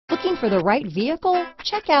Looking for the right vehicle?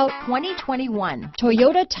 Check out 2021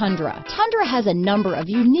 Toyota Tundra. Tundra has a number of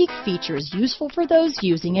unique features useful for those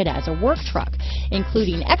using it as a work truck,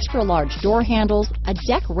 including extra large door handles, a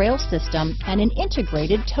deck rail system, and an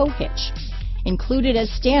integrated tow hitch. Included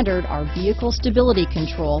as standard are vehicle stability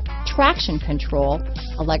control, traction control,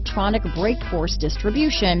 electronic brake force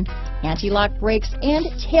distribution, anti-lock brakes, and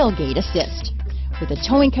tailgate assist. With a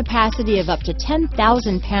towing capacity of up to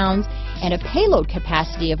 10,000 pounds and a payload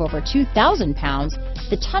capacity of over 2,000 pounds,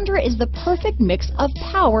 the Tundra is the perfect mix of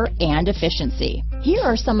power and efficiency. Here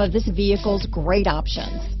are some of this vehicle's great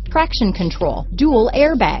options: traction control, dual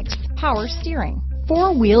airbags, power steering,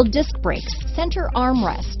 four-wheel disc brakes, center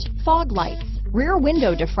armrest, fog lights, rear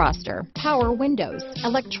window defroster, power windows,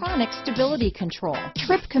 electronic stability control,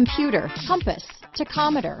 trip computer, compass,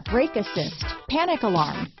 tachometer, brake assist, panic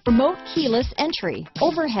alarm, remote keyless entry,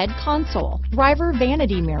 overhead console, driver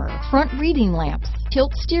vanity mirror, front reading lamps,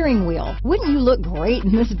 tilt steering wheel. Wouldn't you look great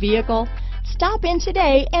in this vehicle? Stop in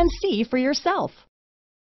today and see for yourself.